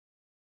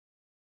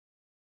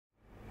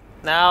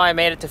Now I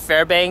made it to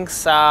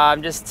Fairbanks.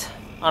 I'm just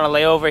on a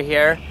layover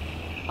here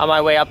on my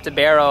way up to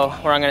Barrow,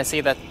 where I'm going to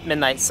see the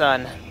midnight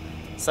sun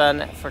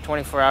for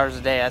 24 hours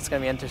a day. That's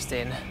going to be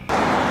interesting. So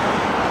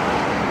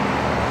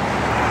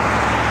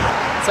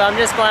I'm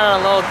just going on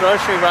a little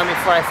grocery run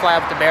before I fly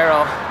up to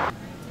Barrow.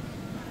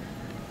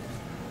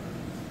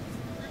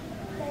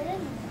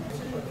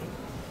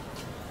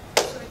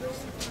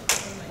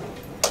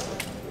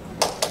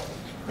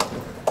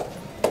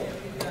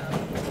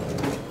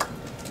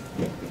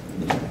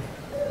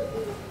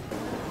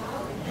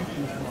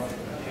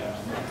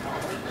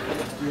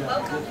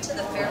 Welcome to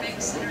the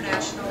Fairbanks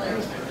International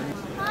Airport.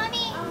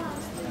 Mommy,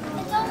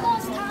 it's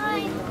almost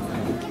time.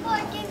 People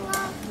are getting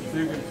lost.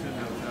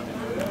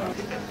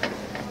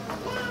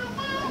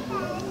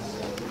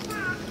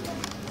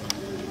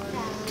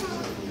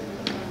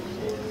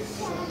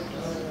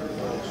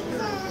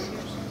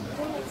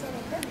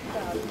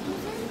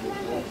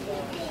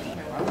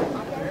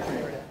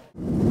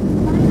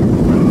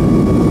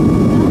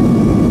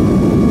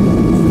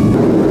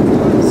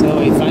 So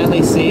we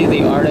finally see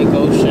the Arctic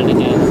Ocean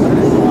again.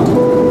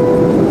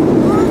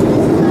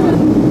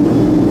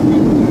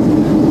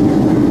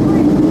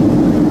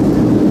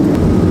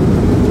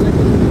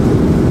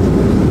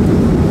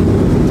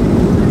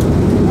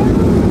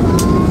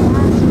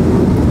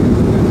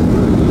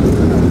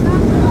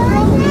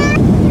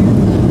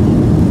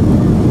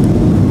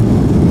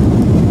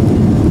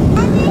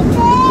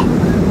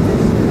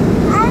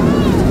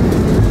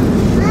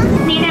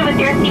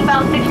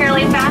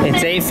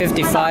 It's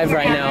 8:55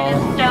 right now.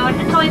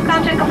 Until we've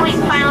come to a complete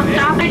final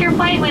stop at your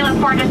flight, we look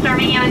forward to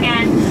serving you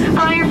again.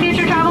 For all your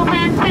future travel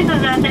plans, please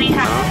visit us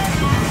anytime.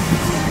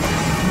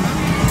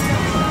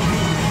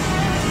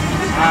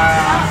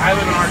 I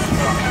live in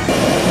Arkansas.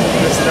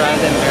 Let's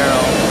drive in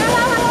Barrow.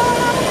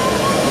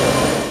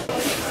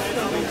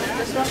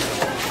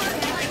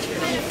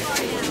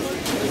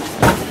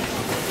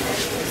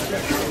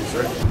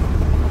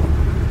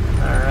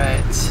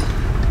 Alright.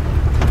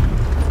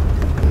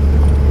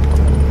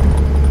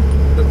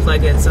 Looks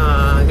like it's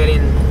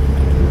getting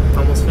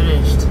almost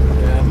finished.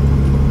 Yeah.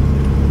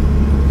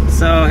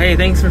 So hey,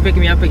 thanks for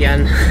picking me up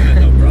again. Yeah,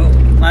 no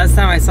problem. Last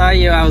time I saw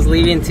you, I was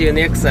leaving to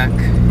Inuits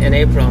in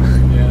April.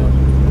 Yeah.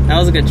 That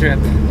was a good trip.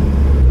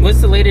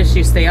 What's the latest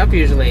you stay up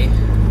usually?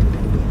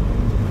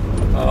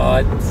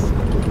 It's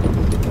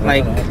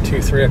Like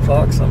 2-3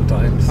 o'clock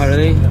sometimes. Oh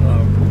really? You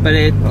know, But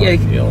it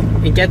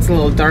gets a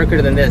little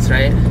darker than this,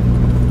 right?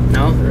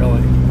 No?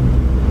 really.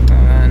 Oh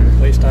man.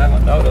 At least I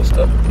haven't noticed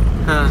it.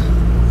 Huh.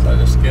 So I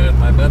just get in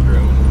my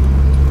bedroom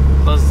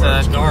Close where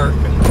it's dark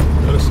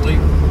and go to sleep.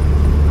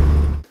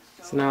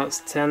 So now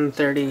it's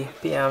 10:30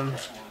 p.m.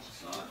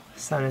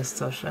 Sun is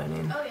still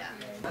shining.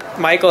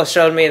 Michael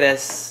showed me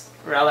this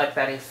relic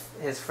that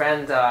his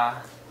friend.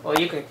 Well,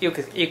 you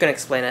can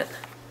explain it.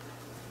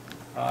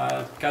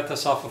 I got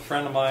this off a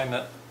friend of mine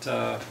that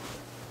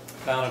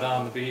found it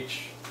on the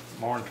beach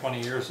more than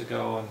 20 years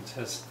ago and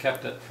has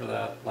kept it for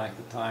that length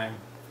of time.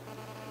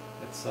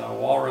 It's a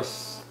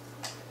walrus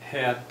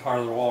head, part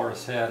of the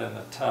walrus head, and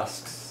the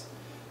tusks.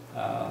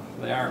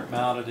 They aren't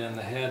mounted in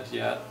the head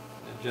yet.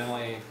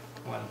 Generally,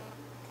 when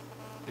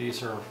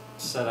these are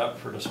set up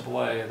for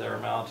display, they're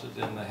mounted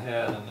in the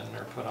head and then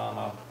they're put on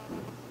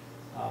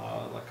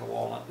like a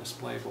walnut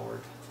display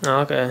board. Oh,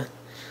 okay.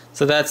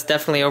 So that's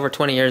definitely over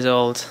 20 years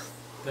old.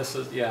 This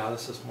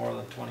is more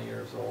than 20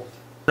 years old.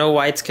 No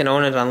whites can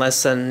own it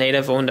unless a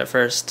native owned it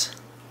first.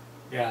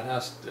 Yeah, it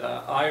has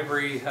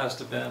ivory has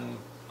to been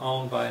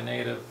owned by a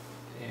native,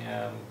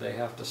 and they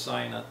have to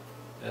sign it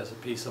as a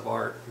piece of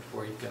art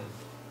before you can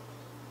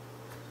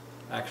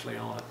actually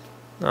own it.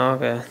 Oh,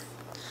 okay.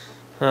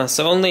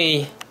 So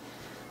only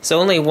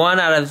one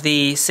out of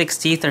the 6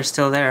 teeth are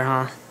still there,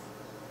 huh?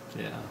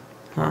 Yeah.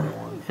 Huh.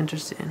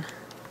 Interesting.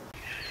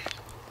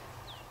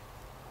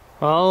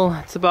 Well,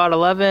 it's about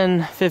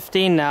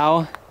 11:15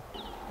 now,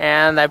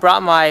 and I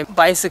brought my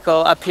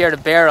bicycle up here to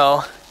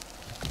Barrow,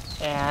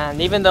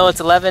 and even though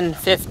it's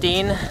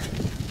 11:15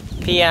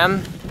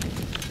 p.m.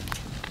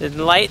 the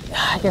light,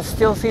 I can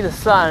still see the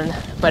sun,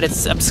 but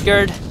it's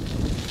obscured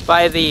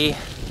by the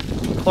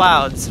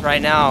clouds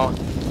right now.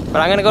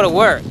 But I'm gonna go to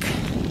work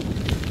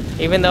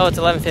even though it's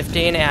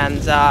 11:15,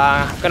 and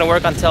I'm gonna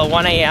work until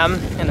 1 a.m.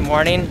 in the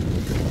morning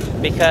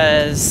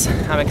because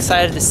I'm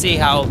excited to see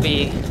how it'll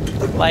be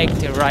like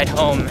to ride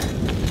home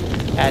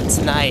at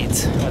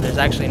night. Well, there's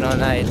actually no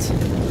night.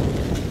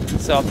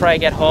 So I'll probably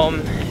get home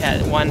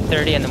at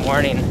 1:30 in the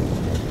morning,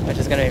 which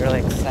is gonna be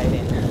really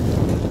exciting.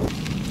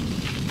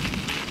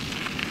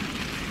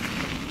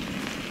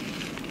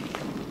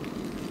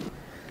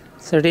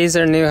 So these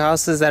are new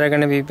houses that are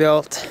gonna be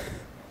built.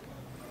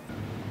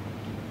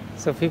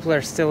 So people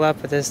are still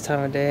up at this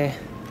time of day.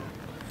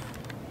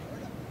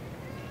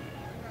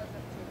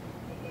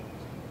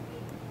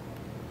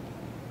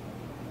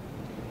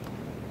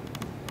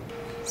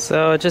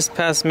 So just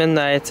past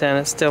midnight and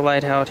it's still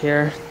light out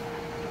here.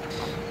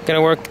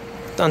 Gonna work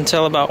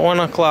until about 1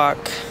 o'clock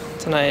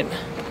tonight.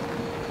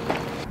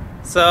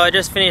 So I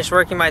just finished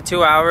working my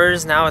 2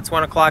 hours. Now it's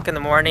 1 o'clock in the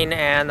morning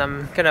and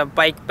I'm gonna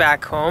bike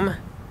back home.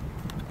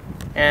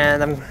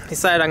 And I'm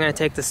decided I'm going to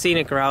take the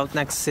scenic route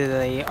next to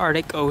the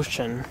Arctic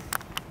Ocean.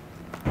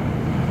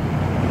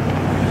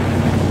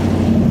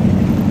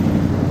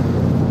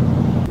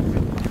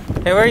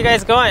 Hey, where are you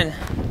guys going?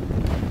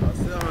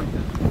 Seal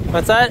hunting.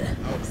 What's that?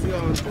 Seal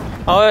hunting.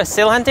 Oh,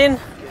 seal hunting? Yeah.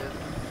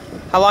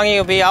 How long will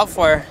you be out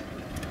for?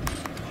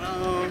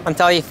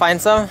 Until you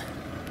find some?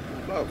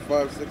 About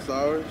 5-6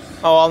 hours.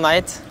 Oh, all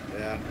night?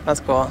 Yeah. That's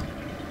cool.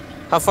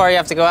 How far do you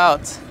have to go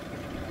out?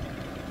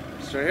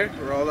 Straight here,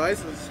 where all the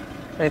ice is.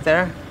 Right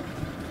there?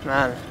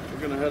 Man.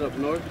 We're gonna head up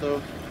north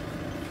though.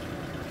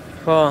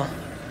 Cool.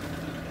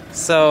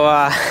 So,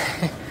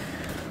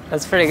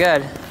 that's pretty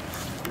good.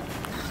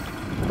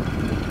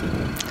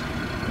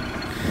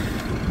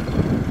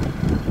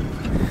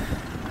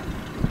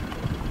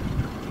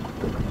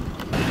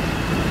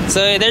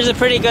 So there's a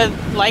pretty good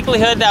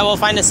likelihood that we'll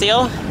find a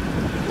seal?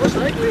 Most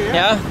likely, yeah.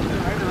 Yeah?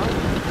 I know.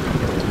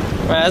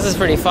 Well, this is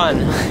pretty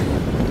fun.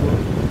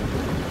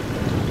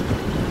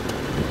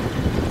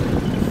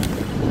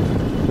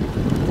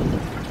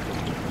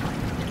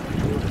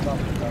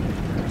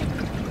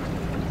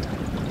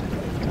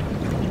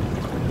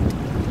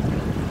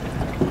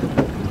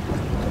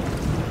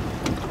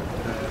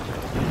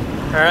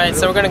 Alright,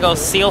 so we're gonna go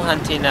seal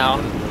hunting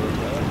now.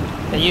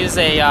 They use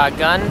a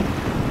gun,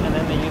 and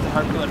then they use a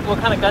harpoon. What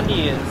kind of gun do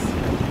you use?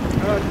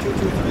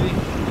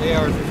 223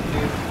 AR-15.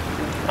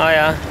 Oh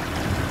yeah.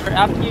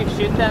 After you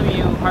shoot them,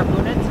 you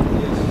harpoon it?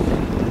 Yes.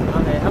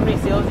 Okay, how many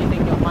seals do you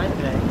think you'll find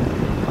today?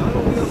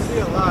 We'll see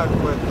a lot,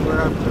 but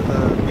we're after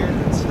the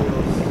bearded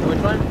seals. Which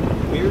one?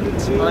 Bearded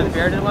seals? Oh, the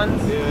bearded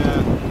ones?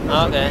 Yeah.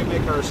 Oh, okay. We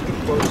make our skin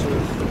boats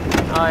with.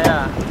 Oh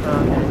yeah.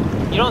 Oh, okay.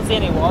 You don't see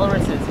any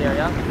walruses here,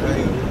 yeah?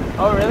 Right.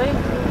 Oh really?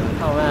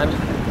 Oh man.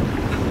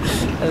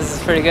 This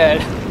is pretty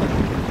good.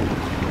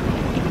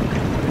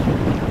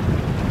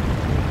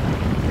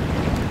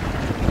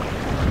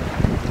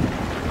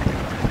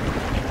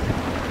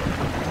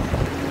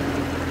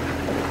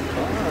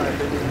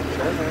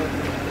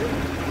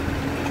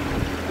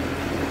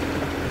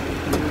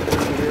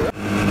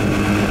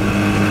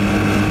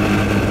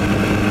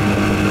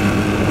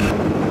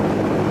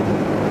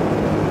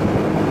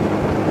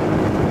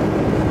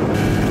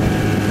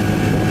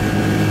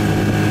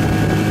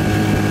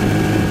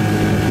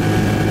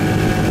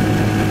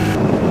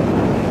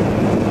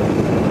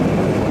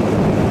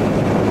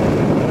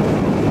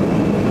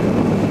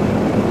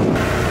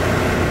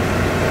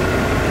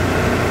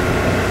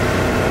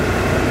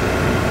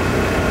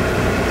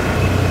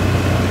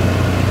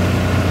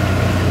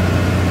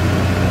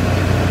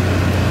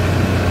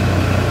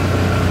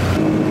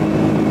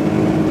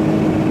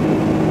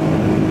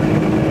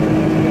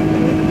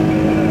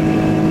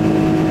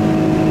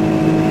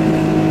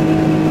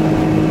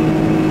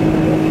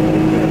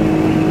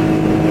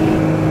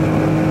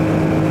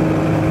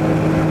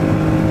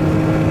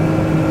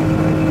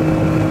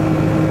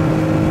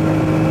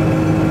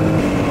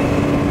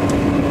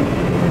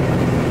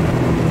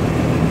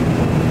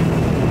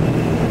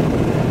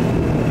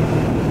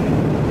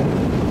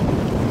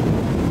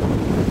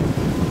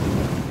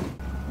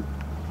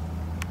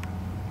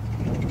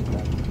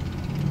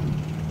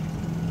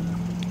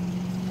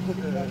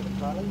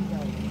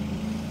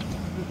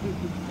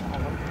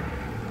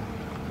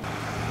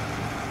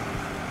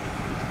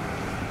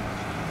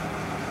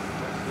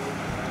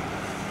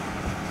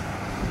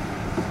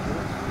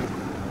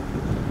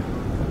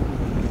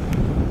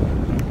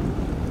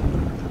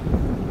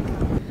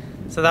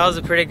 So that was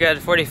a pretty good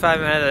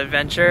 45-minute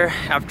adventure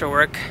after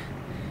work.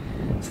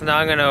 So now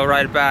I'm gonna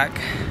ride back.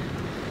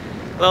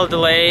 A little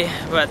delay,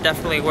 but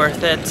definitely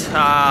worth it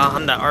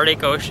on the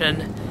Arctic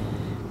Ocean.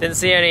 Didn't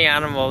see any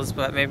animals,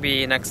 but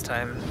maybe next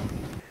time.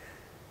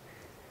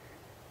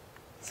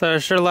 So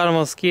there's sure a lot of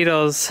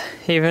mosquitoes,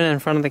 even in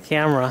front of the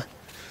camera.